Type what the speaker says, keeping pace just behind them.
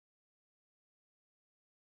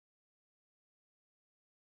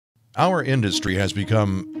Our industry has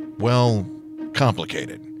become, well,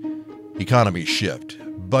 complicated. Economies shift,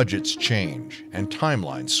 budgets change, and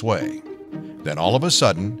timelines sway. Then all of a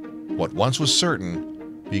sudden, what once was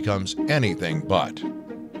certain becomes anything but.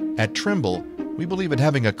 At Trimble, we believe that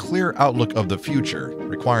having a clear outlook of the future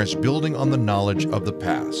requires building on the knowledge of the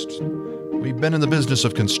past. We've been in the business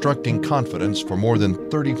of constructing confidence for more than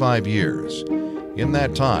 35 years. In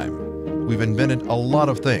that time, we've invented a lot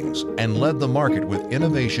of things and led the market with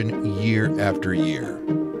innovation year after year.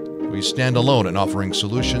 We stand alone in offering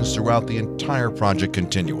solutions throughout the entire project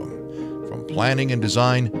continuum, from planning and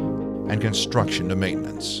design and construction to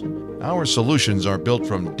maintenance. Our solutions are built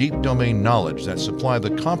from deep domain knowledge that supply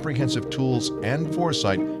the comprehensive tools and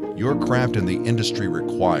foresight your craft and the industry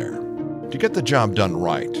require. To get the job done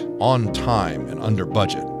right, on time, and under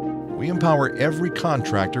budget, we empower every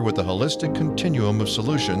contractor with a holistic continuum of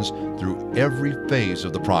solutions through every phase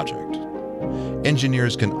of the project.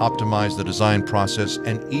 Engineers can optimize the design process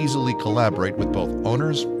and easily collaborate with both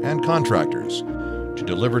owners and contractors to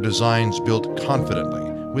deliver designs built confidently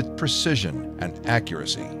with precision and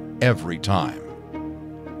accuracy every time.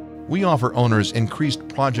 We offer owners increased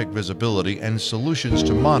project visibility and solutions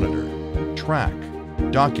to monitor, track,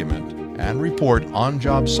 document, and report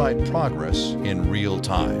on-job site progress in real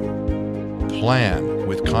time. Plan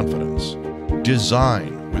with confidence.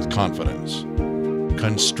 Design with confidence.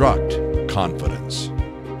 Construct confidence.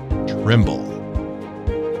 Trimble.